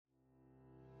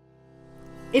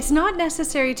It's not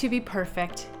necessary to be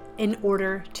perfect in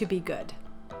order to be good.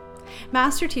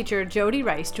 Master teacher Jody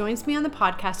Rice joins me on the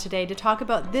podcast today to talk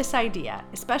about this idea,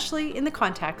 especially in the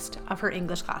context of her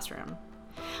English classroom.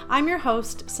 I'm your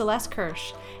host, Celeste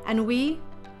Kirsch, and we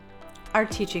are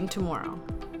teaching tomorrow.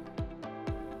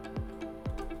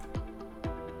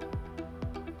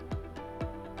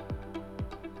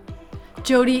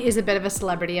 Jody is a bit of a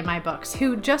celebrity in my books,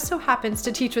 who just so happens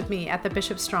to teach with me at the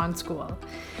Bishop Strachan School.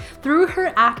 Through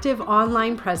her active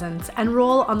online presence and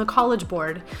role on the College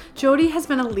Board, Jody has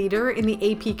been a leader in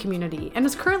the AP community and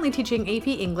is currently teaching AP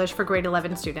English for grade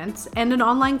 11 students and an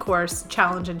online course,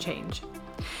 Challenge and Change.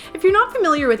 If you're not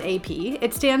familiar with AP,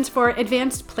 it stands for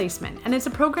Advanced Placement, and it's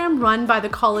a program run by the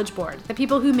College Board, the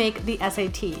people who make the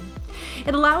SAT.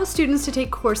 It allows students to take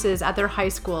courses at their high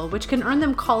school, which can earn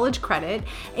them college credit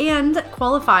and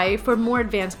qualify for more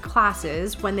advanced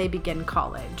classes when they begin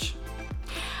college.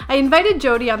 I invited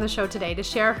Jody on the show today to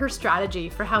share her strategy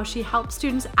for how she helps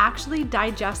students actually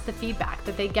digest the feedback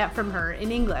that they get from her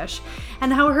in English,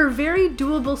 and how her very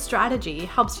doable strategy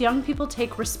helps young people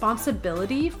take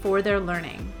responsibility for their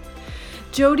learning.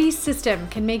 Jody's system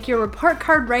can make your report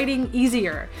card writing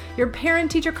easier, your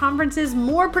parent-teacher conferences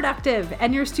more productive,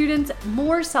 and your students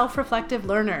more self-reflective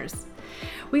learners.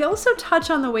 We also touch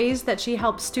on the ways that she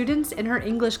helps students in her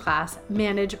English class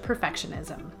manage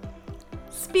perfectionism.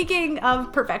 Speaking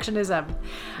of perfectionism,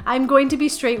 I'm going to be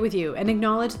straight with you and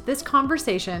acknowledge this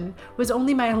conversation was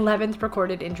only my 11th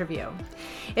recorded interview.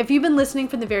 If you've been listening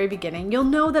from the very beginning, you'll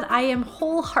know that I am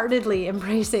wholeheartedly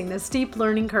embracing the steep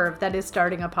learning curve that is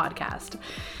starting a podcast.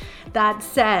 That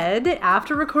said,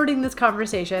 after recording this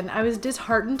conversation, I was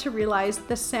disheartened to realize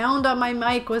the sound on my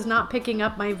mic was not picking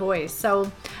up my voice,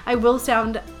 so I will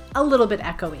sound a little bit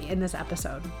echoey in this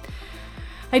episode.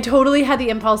 I totally had the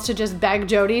impulse to just beg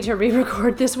Jody to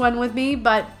re-record this one with me,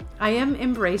 but I am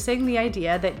embracing the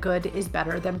idea that good is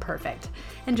better than perfect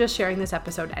and just sharing this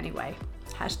episode anyway.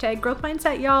 Hashtag growth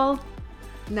mindset, y'all.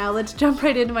 Now let's jump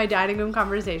right into my dining room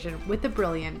conversation with the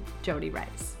brilliant Jody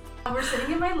Rice. We're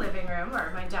sitting in my living room,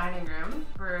 or my dining room.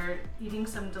 We're eating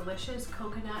some delicious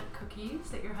coconut cookies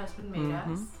that your husband made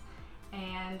us.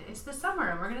 And it's the summer,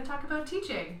 and we're going to talk about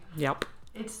teaching. Yep.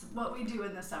 It's what we do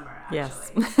in the summer, actually.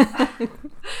 Yes.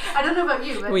 I don't know about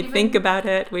you, but we think about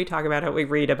it, we talk about it, we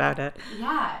read about it.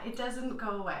 Yeah, it doesn't go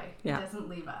away. Yeah. It doesn't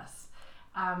leave us.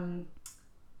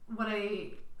 What I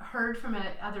heard from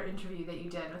another interview that you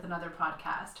did with another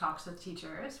podcast, Talks with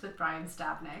Teachers, with Brian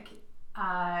Stabnick,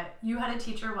 you had a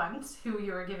teacher once who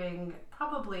you were giving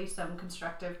probably some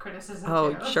constructive criticism to.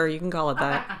 Oh, sure, you can call it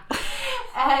that.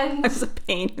 And I was a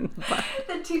pain in the butt.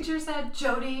 The teacher said,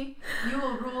 "Jody, you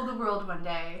will rule the world one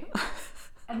day."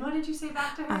 And what did you say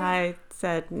back to her? I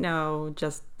said, no,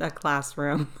 just a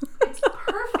classroom. It's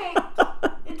perfect.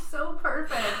 It's so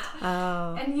perfect.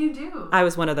 Oh. And you do. I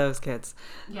was one of those kids.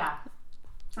 Yeah.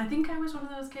 I think I was one of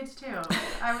those kids too.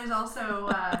 I was also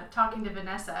talking to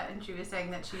Vanessa, and she was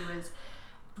saying that she was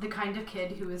the kind of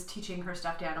kid who was teaching her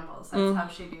stuffed animals. That's how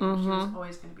she knew she was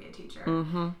always going to be a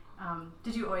teacher.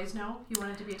 Did you always know you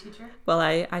wanted to be a teacher? Well,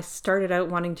 I started out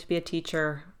wanting to be a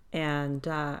teacher, and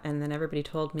then everybody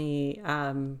told me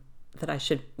that I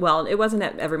should. Well, it wasn't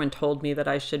that everyone told me that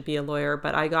I should be a lawyer,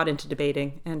 but I got into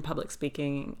debating and public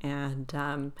speaking, and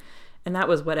that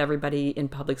was what everybody in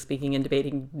public speaking and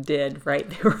debating did, right?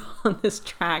 They were on this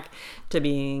track to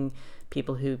being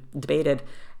people who debated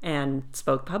and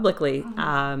spoke publicly.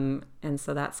 And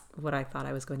so that's what I thought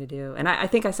I was going to do. And I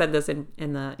think I said this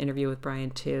in the interview with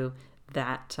Brian too,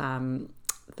 that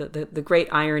the great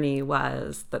irony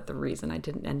was that the reason I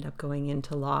didn't end up going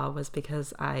into law was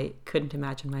because I couldn't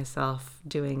imagine myself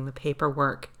doing the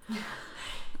paperwork.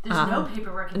 There's no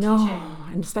paperwork in no, teaching.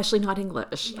 And especially not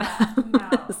English. Yeah, no.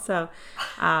 So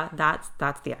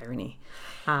that's the irony.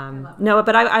 No,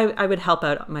 but I would help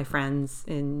out my friends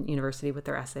in university with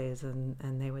their essays,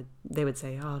 and they would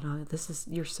say, "Oh no,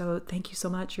 thank you so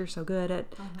much. You're so good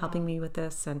at helping me with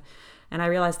this." And I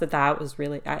realized that was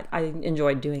really I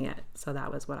enjoyed doing it. So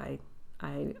that was what I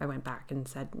went back and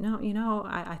said, "No,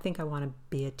 I think I want to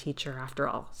be a teacher after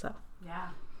all." So yeah.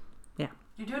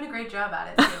 You're doing a great job at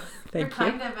it too. You're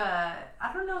kind of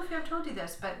I don't know if I've told you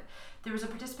this, but there was a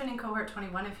participant in cohort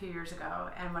 21 a few years ago,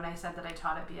 and when I said that I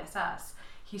taught at BSS,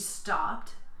 he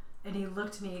stopped and he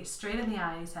looked me straight in the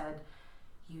eye and he said,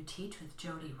 "You teach with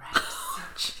Jody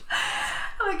Rice."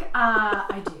 I'm like,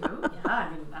 I do. Yeah, I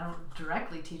mean, I don't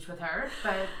directly teach with her,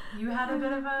 but you had a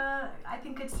bit of I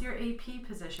think it's your AP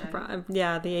position.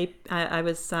 Yeah, I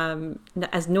was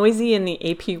as noisy in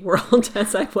the AP world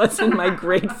as I was in my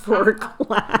grade 4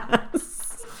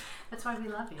 class. That's why we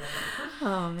love you.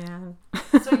 Oh, man.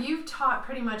 So you've taught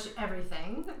pretty much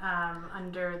everything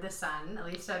under the sun, at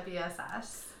least at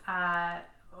BSS.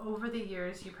 Over the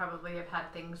years, you probably have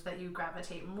had things that you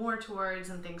gravitate more towards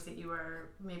and things that you are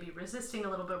maybe resisting a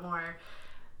little bit more.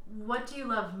 What do you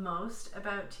love most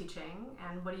about teaching,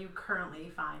 and what do you currently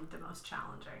find the most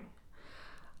challenging?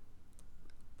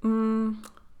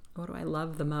 What do I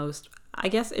love the most? I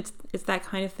guess it's that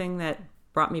kind of thing that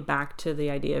brought me back to the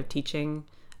idea of teaching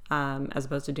as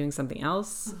opposed to doing something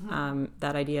else.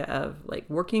 That idea of like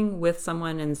working with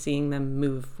someone and seeing them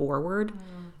move forward.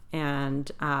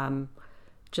 And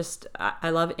I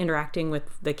love interacting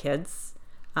with the kids.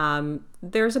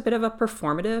 There's a bit of a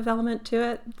performative element to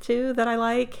it too that I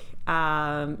like.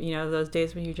 Those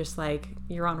days when you just like,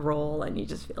 you're on a roll and you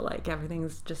just feel like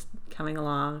everything's just coming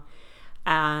along.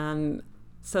 I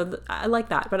like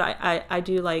that, but I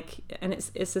do like, and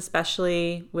it's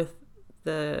especially with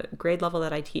the grade level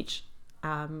that I teach.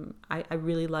 I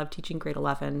really love teaching grade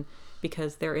 11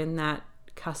 because they're in that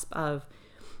cusp of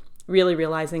really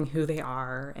realizing who they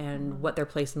are and what their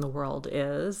place in the world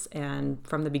is. And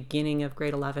from the beginning of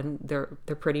grade 11, they're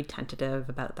pretty tentative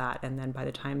about that. And then by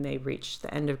the time they reach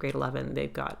the end of grade 11,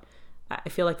 I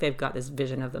feel like they've got this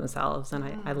vision of themselves.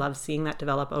 And I love seeing that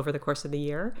develop over the course of the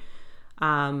year.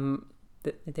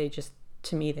 They just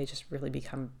really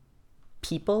become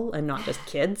people and not just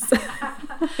kids.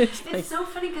 It's so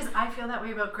funny because I feel that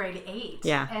way about grade 8.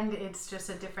 Yeah. And it's just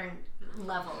a different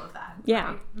level of that. Yeah.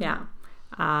 Right? Yeah.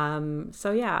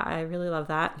 I really love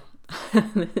that.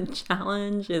 The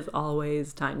challenge is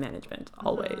always time management.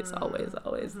 Always.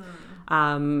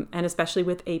 And especially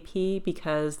with AP,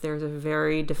 because there's a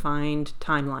very defined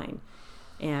timeline.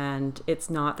 And it's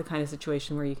not the kind of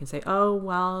situation where you can say, oh,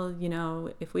 well,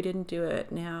 if we didn't do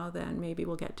it now, then maybe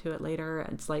we'll get to it later.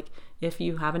 It's like, if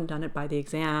you haven't done it by the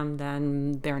exam,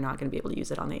 then they're not going to be able to use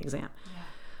it on the exam.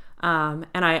 Yeah.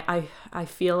 And I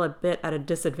feel a bit at a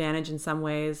disadvantage in some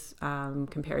ways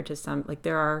compared to some, like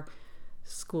there are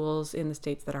schools in the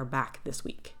States that are back this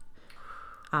week.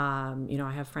 I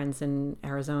have friends in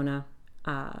Arizona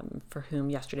for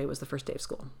whom yesterday was the first day of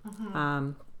school.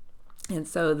 And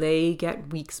so they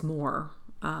get weeks more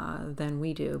than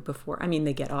we do before. I mean,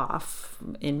 they get off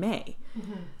in May.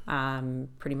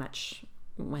 Pretty much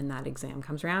when that exam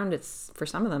comes around, it's for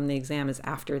some of them, the exam is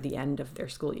after the end of their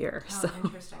school year. Oh, so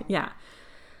interesting. Yeah.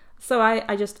 So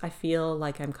I feel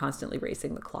like I'm constantly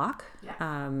racing the clock.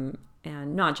 Yeah.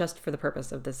 And not just for the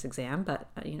purpose of this exam, but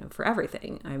for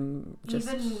everything. I'm just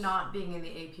even not being in the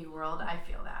AP world, I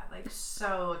feel that like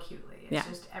so acutely. It's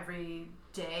just every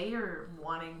day you're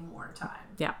wanting more time.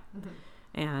 Yeah.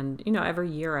 And every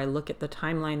year I look at the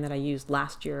timeline that I used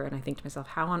last year and I think to myself,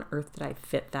 how on earth did I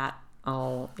fit that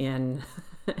all in?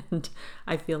 And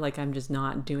I feel like I'm just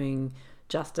not doing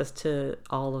justice to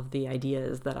all of the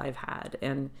ideas that I've had.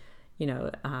 And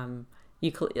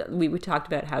we talked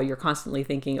about how you're constantly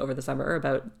thinking over the summer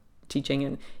about teaching,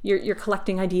 and you're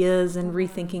collecting ideas and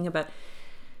rethinking about,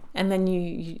 and then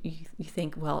you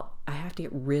think, well, I have to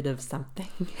get rid of something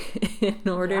in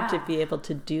order to be able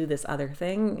to do this other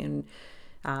thing,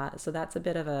 and so that's a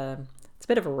bit of a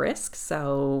risk.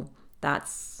 So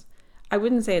I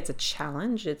wouldn't say it's a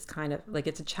challenge. It's kind of like,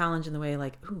 it's a challenge in the way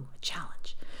like, ooh, a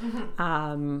challenge.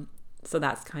 So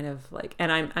that's kind of like,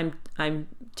 and I'm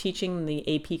teaching the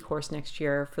AP course next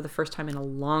year for the first time in a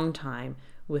long time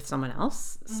with someone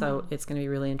else. So it's going to be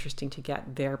really interesting to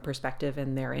get their perspective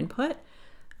and their input.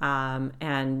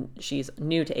 And she's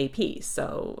new to AP.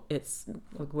 So it's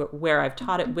where I've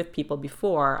taught it with people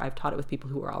before, I've taught it with people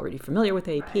who are already familiar with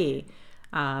AP. Right.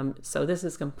 So this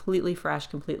is completely fresh,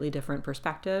 completely different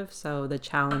perspective. So the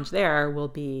challenge there will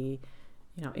be,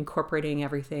 incorporating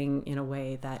everything in a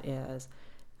way that is,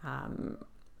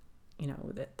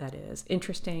 that is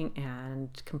interesting and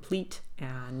complete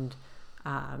and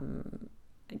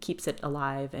keeps it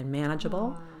alive and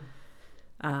manageable.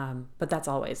 But that's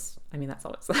always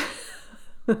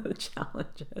the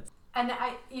challenges. And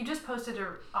you just posted an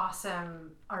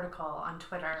awesome article on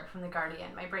Twitter from The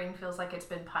Guardian. My brain feels like it's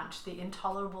been punched. The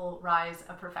intolerable rise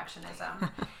of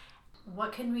perfectionism.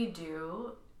 What can we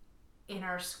do in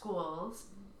our schools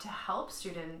to help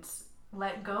students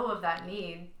let go of that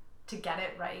need to get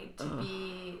it right, to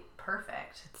be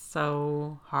perfect? It's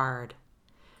so hard.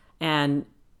 And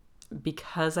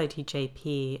because I teach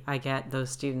AP, I get those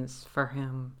students for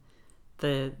whom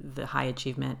the high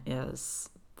achievement is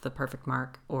the perfect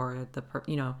mark, or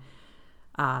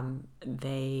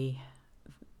they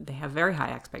have very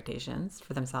high expectations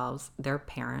for themselves. Their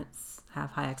parents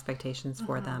have high expectations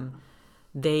for them.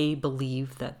 They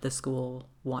believe that the school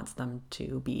wants them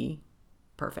to be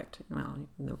perfect,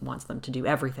 wants them to do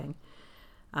everything.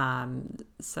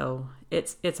 So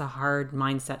it's a hard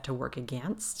mindset to work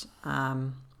against.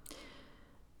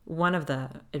 One of the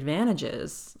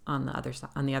advantages on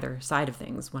the other side of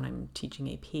things when I'm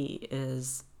teaching AP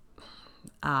is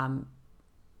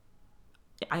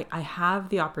I have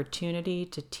the opportunity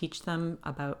to teach them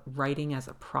about writing as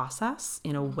a process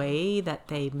in a way that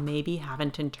they maybe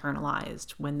haven't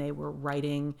internalized when they were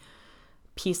writing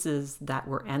pieces that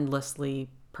were endlessly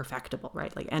perfectible,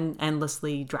 right? Like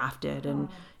endlessly drafted, and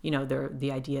they're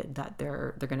the idea that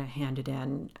they're going to hand it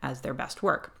in as their best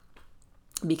work,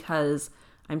 because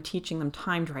I'm teaching them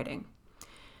timed writing,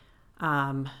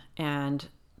 and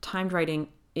timed writing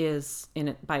is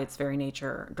by its very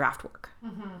nature draft work.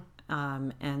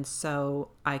 And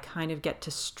so I kind of get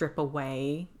to strip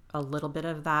away a little bit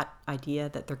of that idea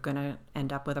that they're going to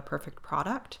end up with a perfect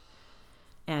product.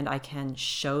 And I can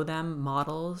show them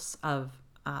models of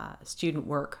student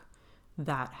work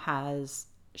that has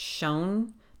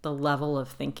shown the level of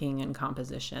thinking and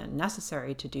composition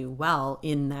necessary to do well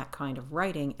in that kind of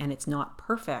writing. And it's not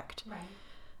perfect. Right.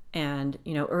 And,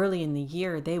 early in the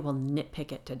year, they will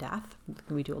nitpick it to death.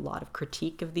 We do a lot of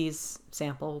critique of these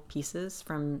sample pieces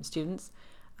from students.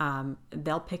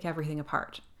 They'll pick everything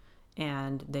apart,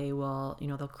 and they will,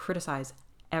 they'll criticize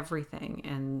everything,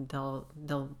 and they'll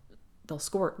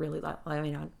score it really low. I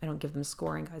don't give them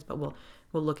scoring guides, but we'll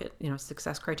look at,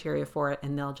 success criteria for it,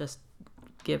 and they'll just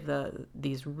give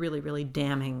these really, really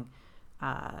damning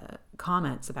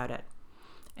comments about it.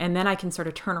 And then I can sort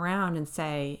of turn around and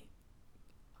say,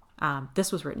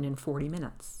 this was written in 40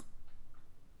 minutes.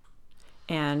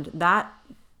 And that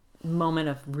moment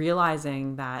of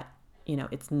realizing that,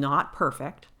 it's not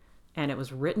perfect, and it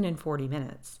was written in 40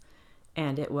 minutes,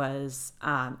 and it was,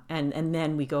 and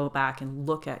then we go back and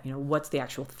look at, what's the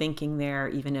actual thinking there,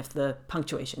 even if the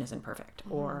punctuation isn't perfect,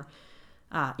 or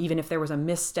even if there was a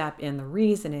misstep in the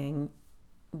reasoning,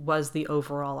 was the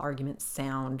overall argument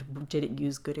sound? Did it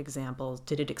use good examples?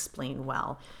 Did it explain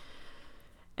well?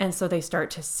 And so they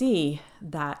start to see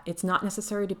that it's not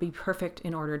necessary to be perfect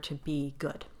in order to be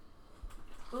good.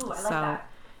 Ooh, I like that.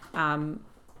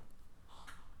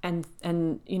 And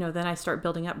then I start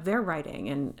building up their writing,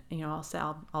 and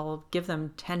I'll give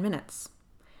them 10 minutes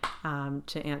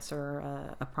to answer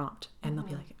a prompt, and they'll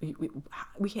be like,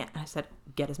 we can't. And I said,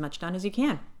 get as much done as you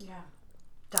can. Yeah.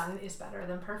 Done is better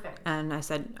than perfect. And I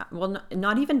said, well,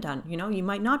 not even done. You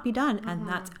might not be done.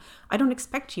 And I don't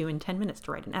expect you in 10 minutes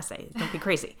to write an essay. Don't be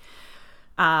crazy.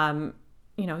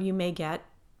 You may get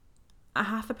a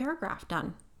half a paragraph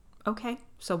done. Okay,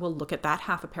 so we'll look at that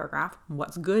half a paragraph.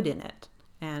 What's good in it?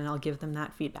 And I'll give them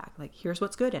that feedback. Like, here's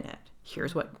what's good in it.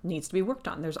 Here's what needs to be worked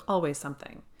on. There's always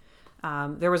something.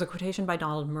 There was a quotation by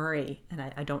Donald Murray, and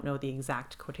I don't know the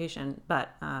exact quotation, but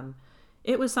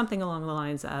it was something along the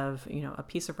lines of, a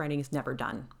piece of writing is never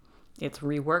done. It's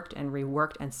reworked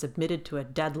and submitted to a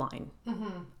deadline,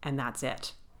 and that's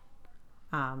it.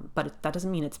 But that doesn't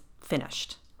mean it's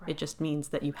finished. Right. It just means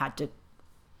that you had to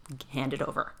hand it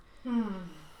over.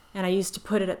 And I used to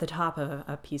put it at the top of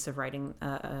a piece of writing,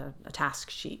 a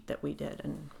task sheet that we did,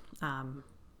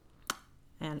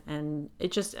 and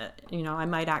it just, I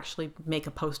might actually make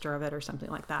a poster of it or something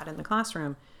like that in the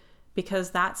classroom.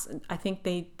 Because I think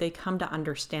they come to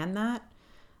understand that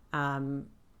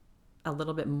a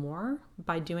little bit more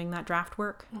by doing that draft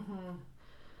work.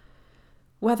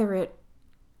 Whether it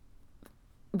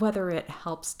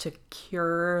helps to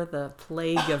cure the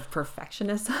plague of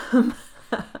perfectionism.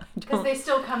 Because they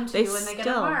still come to you when they get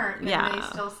a mark, and yeah. they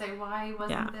still say, why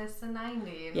wasn't this a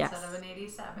 90 instead of an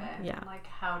 87? Yeah. Like,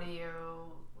 how do you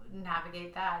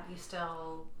navigate that? You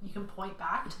can point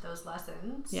back to those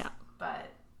lessons. Yeah.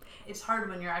 But it's hard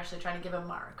when you're actually trying to give a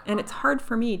mark. And it's hard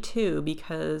for me too,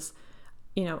 because,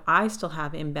 I still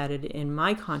have embedded in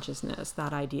my consciousness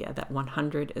that idea that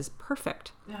 100 is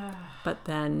perfect. But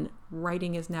then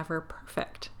writing is never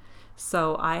perfect.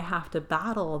 So I have to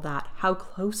battle that, how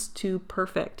close to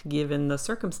perfect given the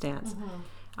circumstance.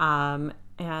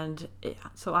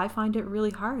 So I find it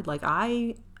really hard. Like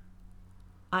I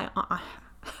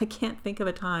can't think of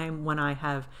a time when I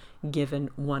have given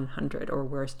 100 or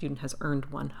where a student has earned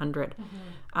 100.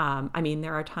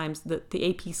 There are times that the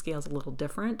AP scale is a little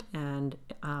different, and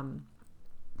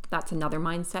that's another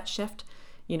mindset shift,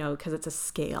 because it's a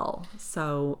scale.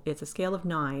 So it's a scale of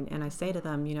 9, and I say to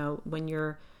them, when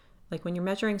you're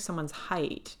measuring someone's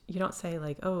height, you don't say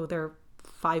like, oh, they're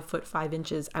 5 foot 5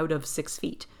 inches out of 6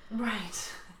 feet.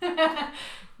 Right.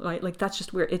 Right. Like that's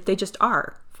just weird. They just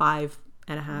are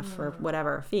 5.5 or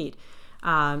whatever feet.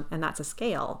 And that's a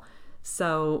scale.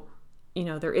 So,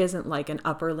 there isn't like an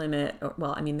upper limit.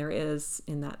 There is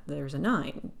in that there's a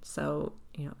 9. So,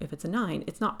 if it's a 9,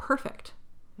 it's not perfect.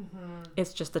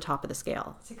 It's just the top of the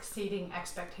scale. It's exceeding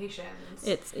expectations.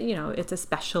 It's, it's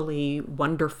especially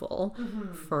wonderful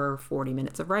for 40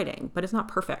 minutes of writing, but it's not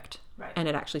perfect. Right. And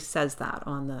it actually says that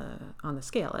on the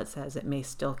scale. It says it may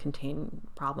still contain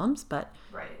problems, but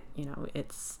right.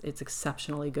 It's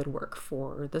exceptionally good work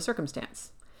for the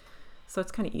circumstance. So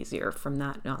it's kind of easier from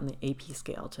that on the AP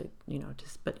scale to,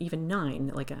 but even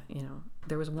 9,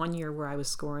 there was one year where I was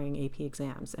scoring AP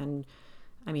exams, and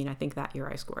I think that year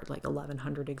I scored like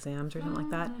 1,100 exams or something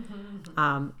like that.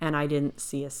 And I didn't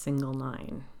see a single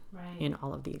 9 in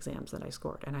all of the exams that I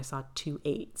scored. And I saw 2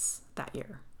 8s that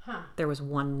year. Huh. There was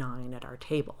 1 9 at our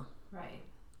table. Right.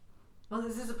 Well,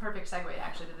 this is a perfect segue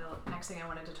actually to the next thing I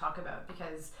wanted to talk about,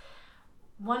 because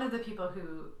one of the people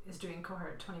who is doing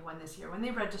cohort 21 this year, when they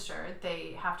register,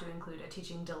 they have to include a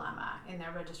teaching dilemma in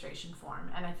their registration form.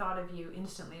 And I thought of you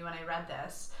instantly when I read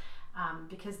this,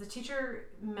 because the teacher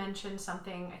mentioned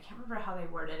something, I can't remember how they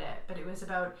worded it, but it was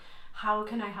about how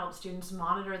can I help students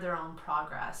monitor their own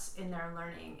progress in their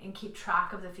learning and keep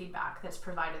track of the feedback that's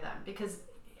provided them. Because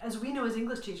as we know as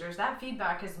English teachers, that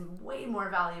feedback is way more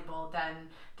valuable than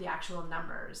the actual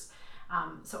numbers.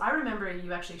 So I remember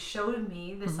you actually showed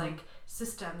me this like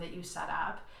system that you set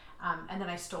up, and then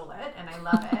I stole it and I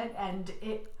love it, and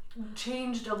it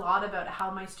changed a lot about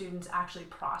how my students actually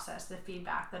process the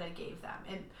feedback that I gave them.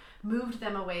 It moved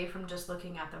them away from just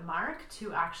looking at the mark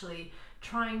to actually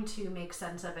trying to make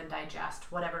sense of and digest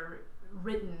whatever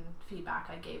written feedback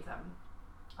I gave them.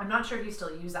 I'm not sure if you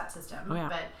still use that system,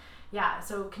 but yeah,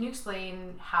 so can you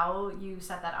explain how you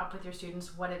set that up with your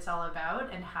students, what it's all about,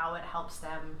 and how it helps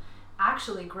them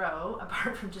actually grow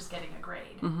apart from just getting a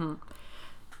grade?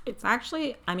 It's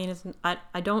actually,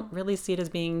 I don't really see it as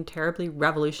being terribly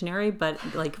revolutionary, but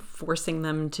like forcing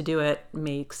them to do it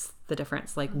makes the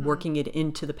difference. Like working it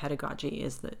into the pedagogy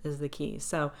is the key.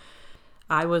 So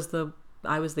I was the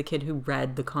kid who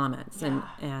read the comments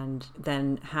and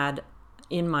then had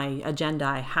in my agenda,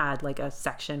 I had like a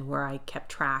section where I kept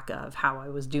track of how I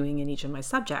was doing in each of my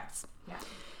subjects. Yeah.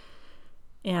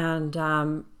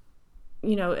 And,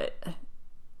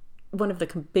 one of the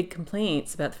big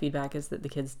complaints about the feedback is that the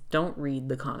kids don't read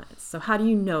the comments. So how do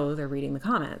you know they're reading the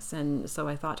comments? And so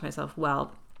I thought to myself,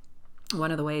 well,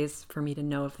 one of the ways for me to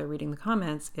know if they're reading the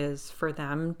comments is for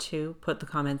them to put the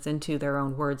comments into their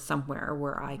own words somewhere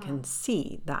where I can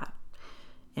see that.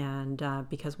 And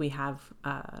because we have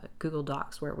Google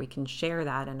Docs where we can share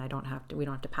that, and we don't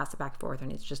have to pass it back and forth,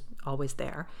 and it's just always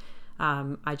there.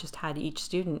 I just had each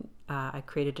student, I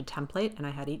created a template, and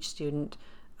I had each student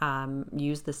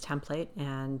use this template,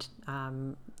 and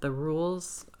the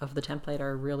rules of the template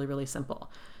are really, really simple.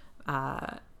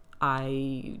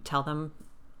 I tell them,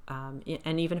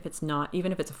 and even if it's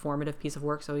a formative piece of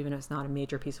work, so even if it's not a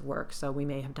major piece of work, so we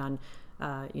may have done,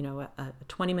 a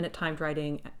 20-minute timed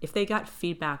writing. If they got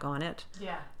feedback on it,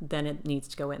 then it needs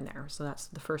to go in there. So that's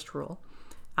the first rule.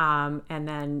 And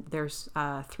then there's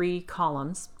 3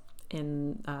 columns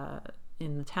in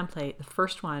the template. The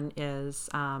first one is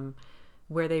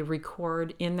where they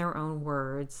record in their own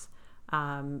words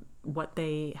what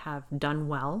they have done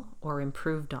well or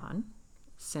improved on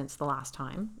since the last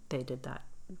time they did that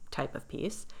type of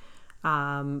piece.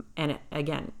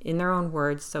 Again, in their own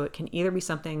words, so it can either be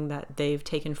something that they've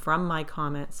taken from my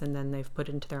comments and then they've put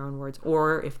into their own words,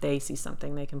 or if they see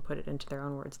something, they can put it into their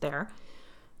own words there.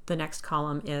 The next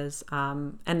column is,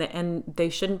 and they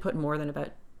shouldn't put more than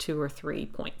about 2 or 3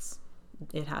 points.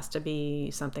 It has to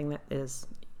be something that is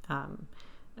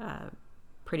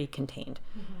pretty contained.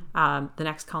 The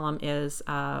next column is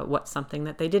what's something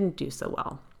that they didn't do so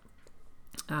well,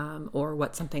 or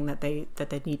what's something that they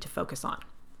need to focus on.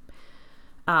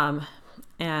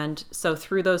 And so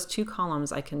through those 2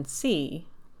 columns, I can see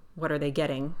what are they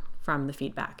getting from the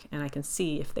feedback, and I can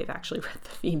see if they've actually read the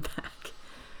feedback.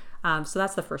 So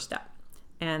that's the first step.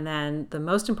 And then the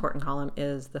most important column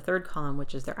is the third column,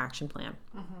 which is their action plan.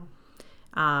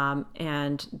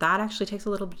 And that actually takes a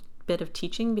little bit of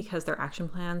teaching, because their action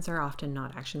plans are often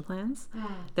not action plans.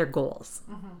 They're goals.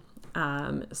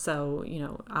 So,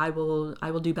 I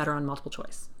will do better on multiple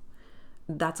choice.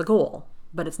 That's a goal,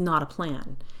 but it's not a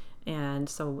plan. And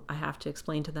so I have to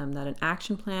explain to them that an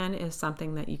action plan is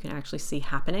something that you can actually see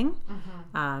happening,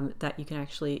 that you can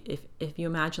actually, if you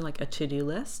imagine like a to-do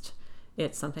list,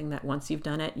 it's something that once you've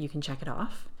done it, you can check it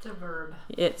off. It's a verb.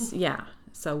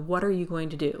 So what are you going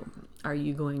to do?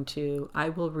 I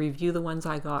will review the ones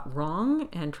I got wrong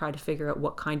and try to figure out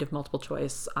what kind of multiple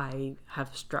choice I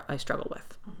struggle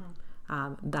with.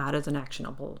 That is an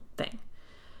actionable thing.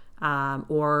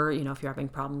 Or, if you're having a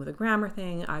problem with a grammar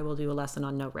thing, I will do a lesson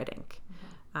on no red ink.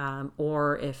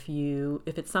 Or if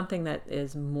it's something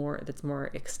that's more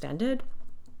extended,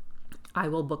 I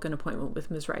will book an appointment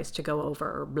with Ms. Rice to go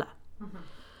over blah.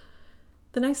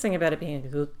 The nice thing about it being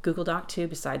a Google Doc too,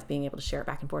 besides being able to share it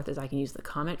back and forth, is I can use the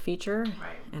comment feature,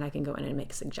 and I can go in and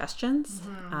make suggestions.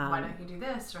 Why don't you do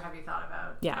this, or have you thought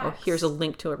about or X? here's a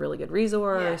link to a really good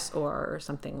resource, or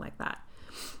something like that.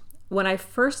 When I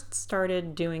first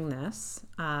started doing this,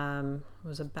 it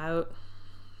was about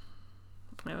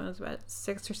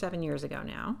 6 or 7 years ago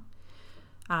now.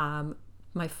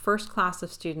 My first class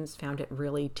of students found it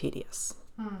really tedious,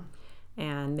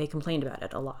 and they complained about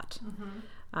it a lot.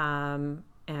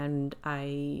 And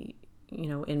I,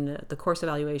 in the course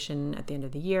evaluation at the end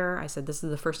of the year, I said, this is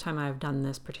the first time I've done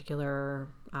this particular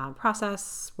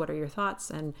process. What are your thoughts?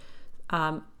 And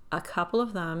a couple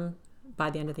of them, by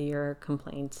the end of the year,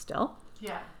 complained still.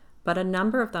 Yeah. But a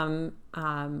number of them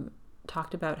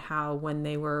talked about how when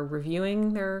they were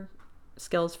reviewing their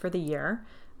skills for the year,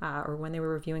 or when they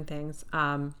were reviewing things,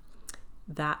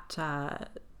 that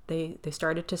they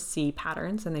started to see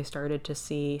patterns, and they started to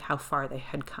see how far they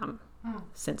had come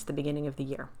since the beginning of the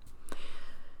year.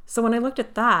 So when I looked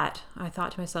at that, I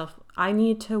thought to myself, I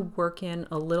need to work in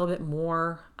a little bit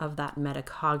more of that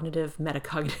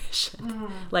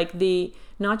metacognition. Like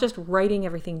not just writing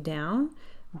everything down,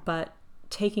 but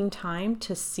taking time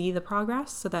to see the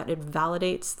progress so that it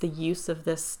validates the use of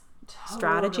this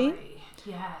strategy.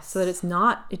 Yes. So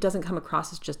that it doesn't come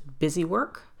across as just busy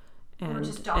work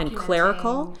and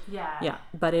clerical. Yeah.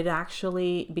 But it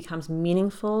actually becomes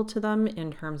meaningful to them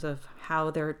in terms of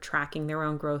how they're tracking their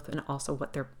own growth and also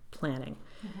what they're planning.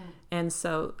 And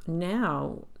so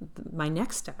now my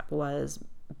next step was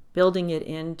building it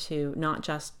into not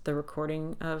just the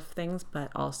recording of things, but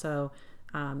also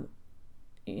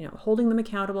holding them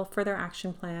accountable for their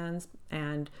action plans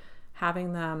and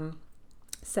having them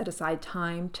set aside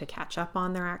time to catch up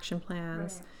on their action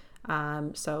plans.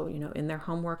 So in their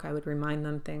homework, I would remind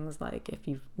them things like, if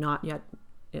you've not yet,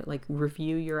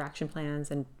 review your action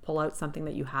plans and pull out something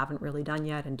that you haven't really done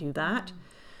yet and do that.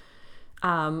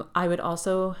 I would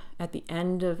also, at the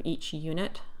end of each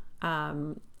unit,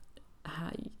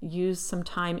 use some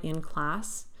time in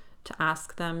class to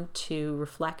ask them to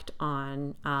reflect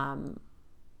on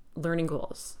learning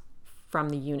goals from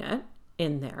the unit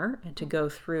in there, and to go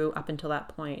through up until that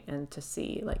point and to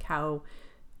see how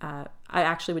I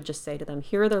actually would just say to them,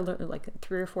 here are the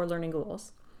 3 or 4 learning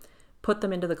goals. Put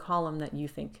them into the column that you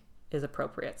think is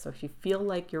appropriate. So if you feel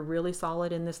like you're really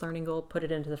solid in this learning goal, put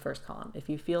it into the first column. If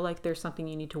you feel like there's something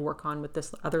you need to work on with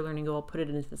this other learning goal, put it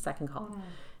into the second column.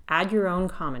 Add your own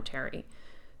commentary.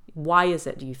 Why is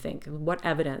it, do you think? What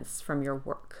evidence from your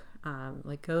work?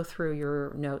 Go through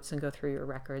your notes and go through your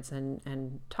records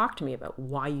and talk to me about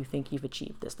why you think you've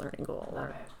achieved this learning goal.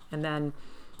 And then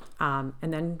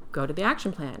go to the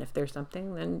action plan. If there's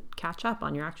something, then catch up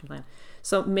on your action plan.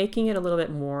 So making it a little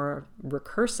bit more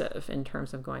recursive in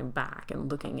terms of going back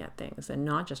and looking at things and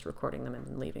not just recording them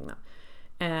and leaving them.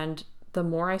 And the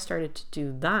more I started to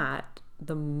do that,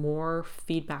 the more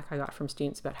feedback I got from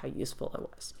students about how useful it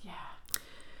was. Yeah.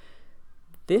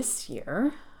 This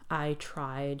year, I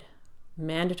tried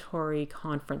mandatory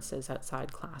conferences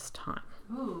outside class time.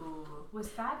 Ooh, was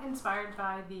that inspired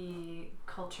by the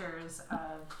cultures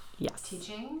of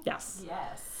teaching? Yes.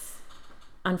 Yes.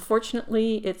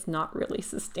 Unfortunately, it's not really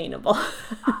sustainable.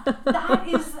 That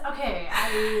is, okay,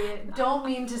 I don't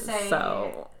mean to say...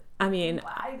 So, I mean...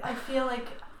 I feel like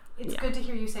it's good to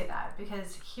hear you say that,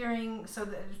 because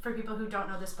for people who don't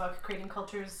know this book, Creating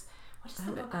Cultures, what is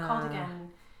the book called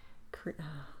again?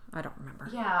 I don't remember.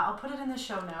 Yeah, I'll put it in the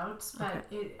show notes, but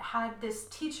it had this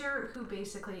teacher who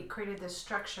basically created this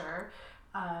structure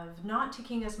of not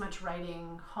taking as much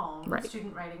writing home,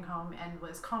 student writing home, and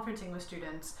was conferencing with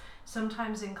students,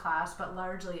 sometimes in class, but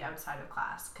largely outside of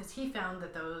class, because he found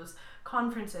that those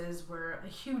conferences were a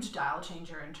huge dial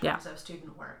changer in terms of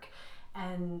student work.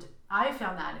 And I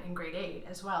found that in grade 8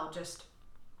 as well, just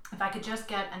if I could just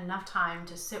get enough time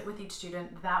to sit with each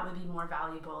student, that would be more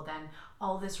valuable than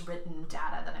all this written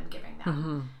data that I'm giving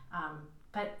them.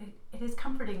 But it is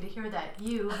comforting to hear that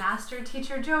you, master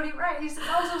teacher Jody Rice, is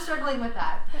also struggling with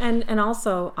that. And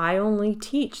also, I only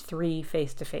teach 3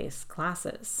 face-to-face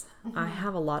classes. I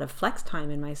have a lot of flex time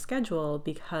in my schedule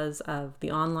because of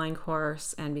the online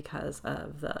course and because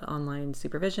of the online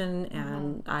supervision,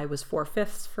 and I was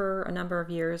 4/5 for a number of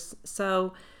years.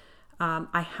 So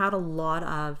I had a lot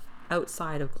of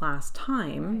outside of class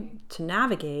time to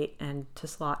navigate and to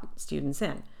slot students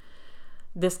in.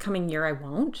 This coming year I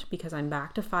won't, because I'm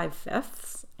back to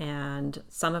 5/5, and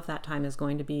some of that time is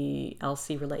going to be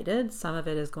LC related. Some of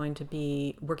it is going to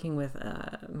be working with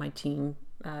my team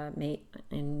mate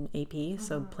in AP,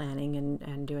 so planning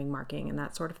and doing marking and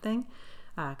that sort of thing,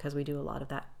 because we do a lot of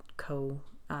that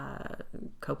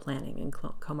co-planning and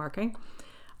co-marking.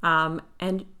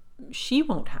 And she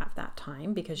won't have that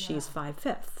time because she's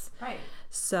 5/5. Right.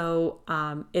 So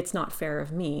it's not fair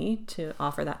of me to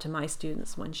offer that to my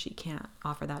students when she can't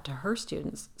offer that to her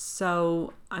students.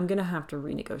 So I'm going to have to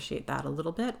renegotiate that a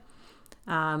little bit.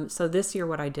 So this year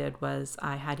what I did was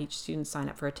I had each student sign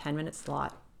up for a 10-minute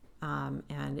slot,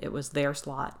 and it was their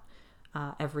slot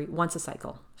once a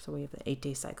cycle. So we have the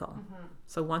 8-day cycle. Mm-hmm.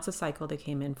 So once a cycle, they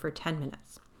came in for 10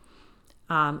 minutes.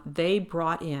 They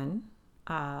brought in,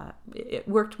 it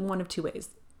worked one of two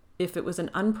ways. If it was an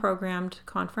unprogrammed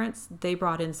conference, they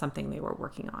brought in something they were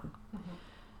working on. Mm-hmm.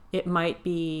 It might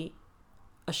be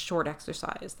a short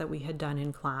exercise that we had done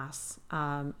in class,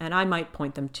 and I might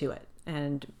point them to it.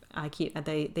 And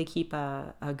they keep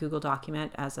a Google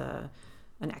document as an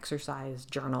exercise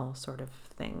journal sort of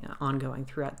thing ongoing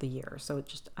throughout the year. So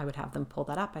I would have them pull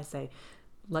that up. I say,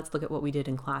 let's look at what we did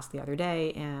in class the other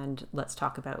day, and let's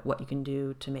talk about what you can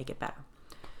do to make it better.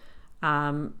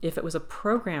 If it was a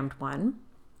programmed one,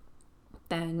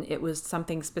 then it was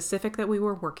something specific that we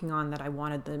were working on that I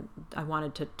wanted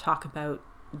to talk about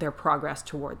their progress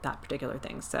toward that particular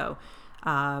thing. So,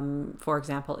 for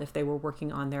example, if they were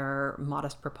working on their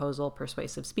modest proposal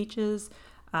persuasive speeches,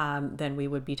 then we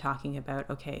would be talking about,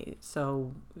 okay,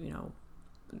 so,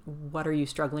 what are you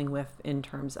struggling with in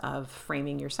terms of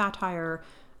framing your satire?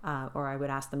 Or I would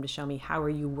ask them to show me, how are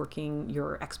you working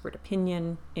your expert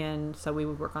opinion in? So we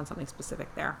would work on something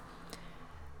specific there.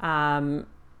 And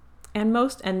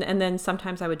then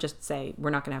sometimes I would just say, we're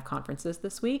not going to have conferences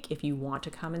this week. If you want to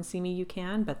come and see me, you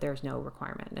can, but there's no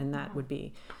requirement. And that would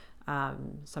be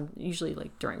usually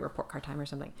like during report card time or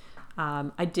something.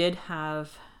 I did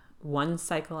have one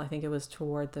cycle, I think it was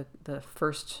toward the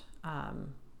first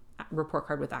report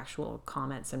card with actual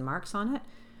comments and marks on it,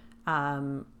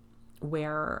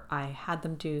 where I had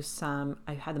them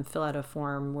fill out a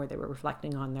form where they were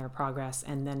reflecting on their progress,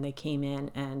 and then they came in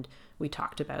and we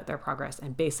talked about their progress,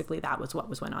 and basically that was what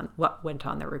went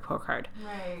on their report card.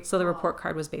 Right. So the report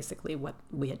card was basically what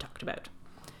we had talked about.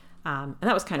 And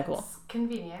that was kind of cool.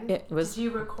 Convenient. It was. Did you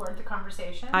record the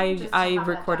conversation? I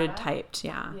recorded typed,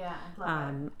 yeah. Yeah,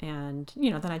 love it. And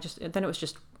then it was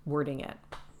just wording it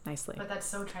nicely. But that's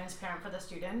so transparent for the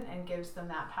student and gives them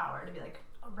that power to be like,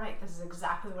 oh, right, this is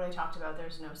exactly what I talked about.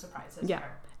 There's no surprises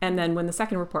here. And then when the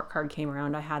second report card came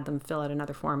around, I had them fill out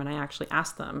another form, and I actually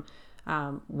asked them,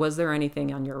 was there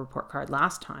anything on your report card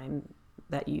last time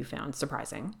that you found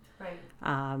surprising? Right.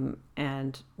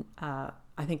 And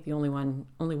I think only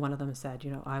one of them said,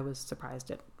 I was surprised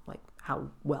at like how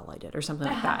well I did or something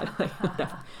like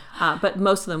that. But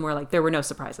most of them were like, there were no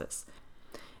surprises.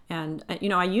 And,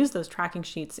 I use those tracking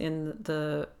sheets in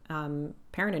the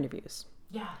parent interviews.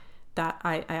 Yeah. That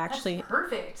I actually... That's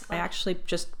perfect. I actually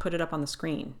just put it up on the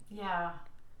screen. Yeah.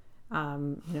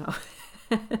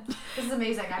 This is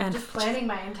amazing. I'm just planning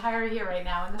my entire year right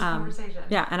now in this conversation.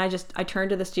 Yeah, and I turn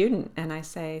to the student and I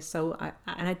say,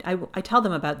 I tell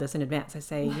them about this in advance. I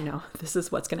say, this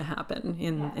is what's going to happen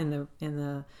in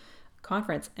the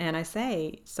conference, and I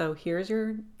say, so here's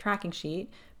your tracking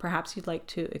sheet. Perhaps you'd like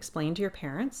to explain to your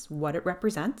parents what it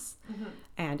represents,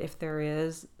 and if there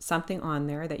is something on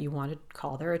there that you want to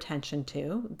call their attention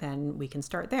to, then we can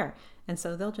start there. And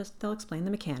so they'll explain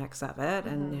the mechanics of it,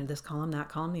 and this column, that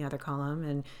column, the other column,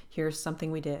 and here's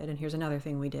something we did, and here's another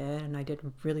thing we did, and I did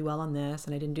really well on this,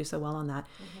 and I didn't do so well on that.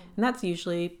 And that's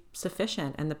usually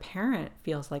sufficient, and the parent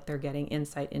feels like they're getting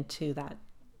insight into that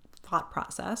thought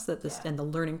process and the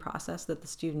learning process that the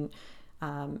student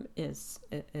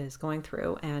is going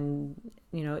through, and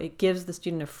it gives the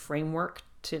student a framework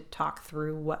to talk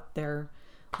through what their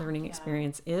learning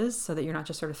experience is, so that you're not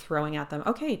just sort of throwing at them,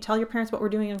 okay, tell your parents what we're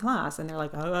doing in class, and they're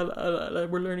like,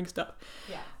 we're learning stuff.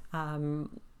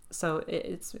 So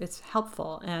it's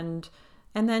helpful, and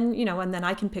then and then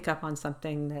I can pick up on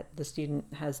something that the student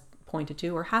has pointed to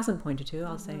or hasn't pointed to.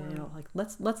 I'll say, like,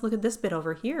 let's look at this bit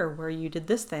over here where you did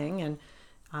this thing, and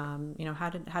how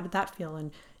did that feel?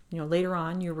 And later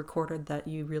on you recorded that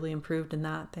you really improved in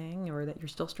that thing, or that you're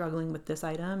still struggling with this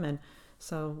item, and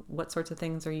so what sorts of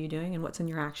things are you doing, and what's in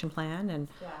your action plan? And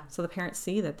so the parents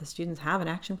see that the students have an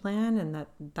action plan, and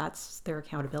that's their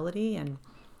accountability, and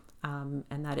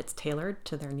that it's tailored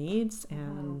to their needs,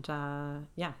 and I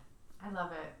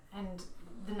love it. And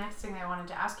the next thing I wanted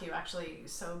to ask you actually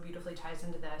so beautifully ties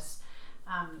into this.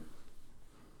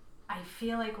 I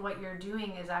feel like what you're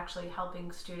doing is actually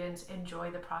helping students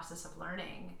enjoy the process of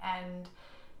learning and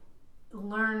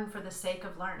learn for the sake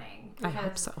of learning. I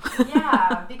hope so.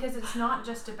 Because it's not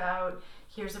just about,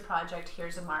 here's a project,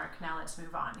 here's a mark, now let's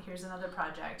move on. Here's another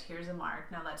project, here's a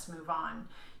mark, now let's move on.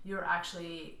 You're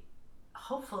actually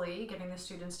hopefully getting the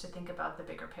students to think about the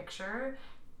bigger picture,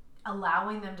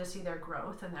 allowing them to see their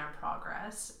growth and their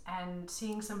progress, and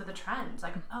seeing some of the trends.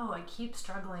 Like, oh, I keep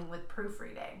struggling with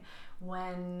proofreading.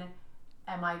 When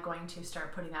am I going to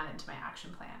start putting that into my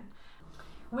action plan?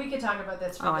 We could talk about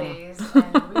this for days,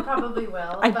 and we probably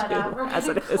will. But we're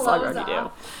going to close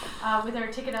off with our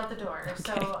ticket out the door.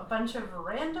 Okay. So a bunch of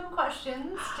random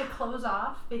questions to close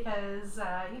off, because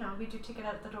we do ticket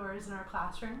out the doors in our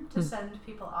classroom to send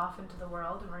people off into the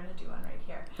world, and we're going to do one right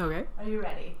here. Okay. Are you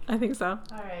ready? I think so.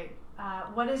 All right.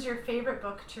 What is your favorite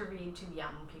book to read to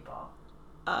young people?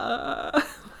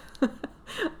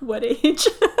 What age?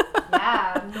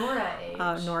 Yeah, Nora age.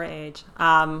 Nora age.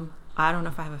 I don't know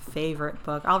if I have a favorite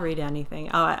book. I'll read anything.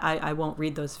 I won't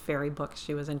read those fairy books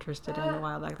she was interested in a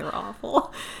while back. They were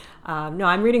awful. No,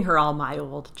 I'm reading her all my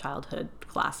old childhood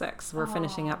classics. We're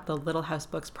finishing up the Little House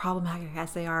books, problematic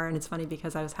as they are. And it's funny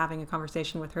because I was having a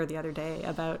conversation with her the other day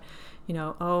about,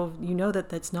 that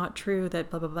that's not true, that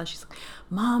blah, blah, blah. She's like,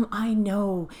 Mom, I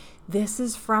know this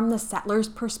is from the settlers'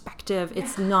 perspective.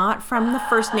 It's not from the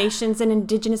First Nations and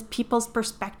Indigenous people's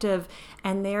perspective.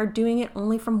 And they're doing it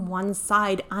only from one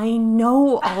side. I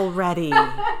know already.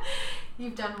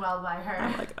 You've done well by her.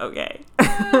 I'm like, okay.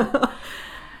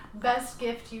 Best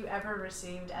gift you ever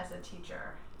received as a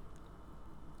teacher?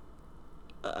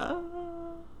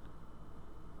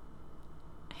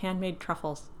 Handmade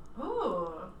truffles.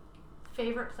 Ooh.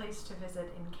 Favorite place to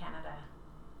visit in Canada?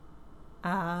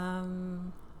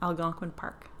 Algonquin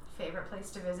Park. Favorite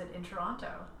place to visit in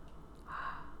Toronto?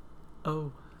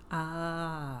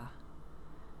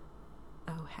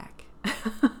 Heck.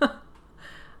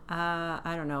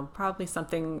 I don't know. Probably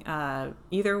something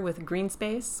either with green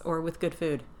space or with good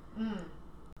food.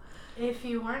 If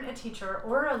you weren't a teacher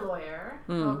or a lawyer,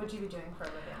 what would you be doing for a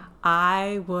living?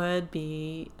 I would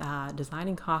be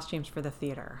designing costumes for the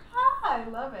theater. I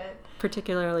love it.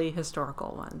 Particularly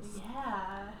historical ones.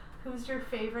 Yeah. Who's your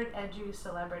favorite edu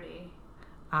celebrity?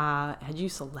 Edu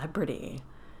celebrity.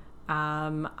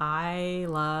 I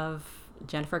love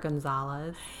Jennifer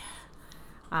Gonzalez.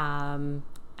 I'm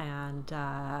going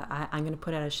to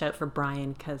put out a shout for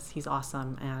Brian because he's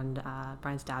awesome, and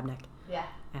Brian Stabnick. Yeah.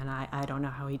 And I don't know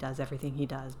how he does everything he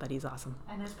does, but he's awesome.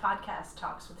 And his podcast,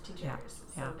 Talks with Teachers. Yeah.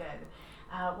 So good.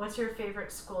 What's your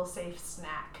favorite school-safe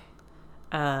snack?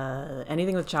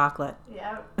 Anything with chocolate.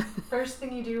 Yeah. First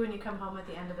thing you do when you come home at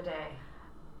the end of the day?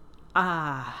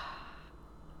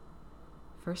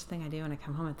 First thing I do when I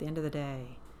come home at the end of the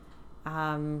day.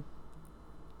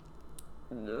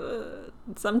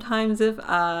 Sometimes if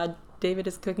David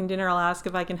is cooking dinner, I'll ask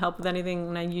if I can help with anything,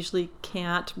 and I usually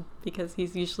can't because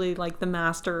he's usually like the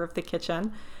master of the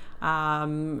kitchen.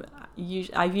 I've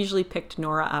usually picked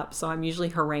Nora up, so I'm usually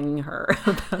haranguing her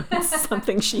about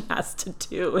something she has to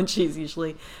do, and she's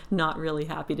usually not really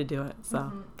happy to do it.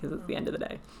 So, because it's the end of the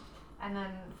day. And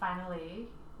then finally,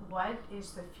 what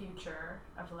is the future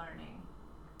of learning?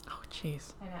 Oh,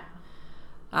 jeez. I know.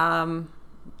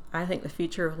 I think the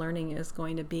future of learning is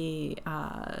going to be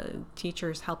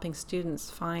teachers helping students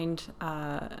find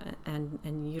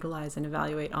and utilize and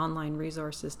evaluate online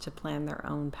resources to plan their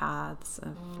own paths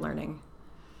of learning.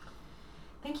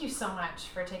 Thank you so much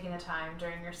for taking the time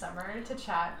during your summer to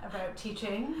chat about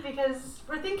teaching, because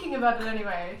we're thinking about it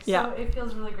anyway. So It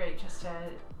feels really great just to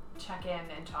check in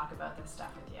and talk about this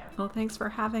stuff with you. Well, thanks for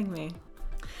having me.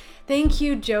 Thank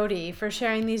you, Jody, for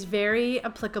sharing these very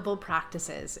applicable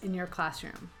practices in your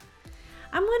classroom.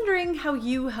 I'm wondering how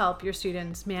you help your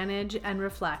students manage and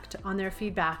reflect on their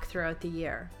feedback throughout the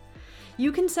year.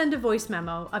 You can send a voice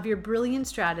memo of your brilliant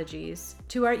strategies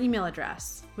to our email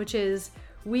address, which is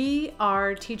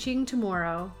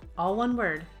weareteachingtomorrow, all one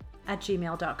word,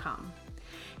 @gmail.com.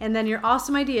 And then your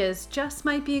awesome ideas just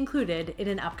might be included in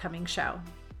an upcoming show.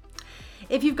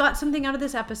 If you've got something out of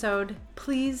this episode,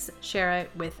 please share it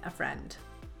with a friend.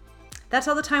 That's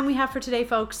all the time we have for today,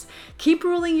 folks. Keep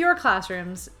ruling your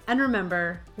classrooms, and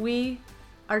remember, we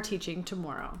are teaching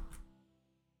tomorrow.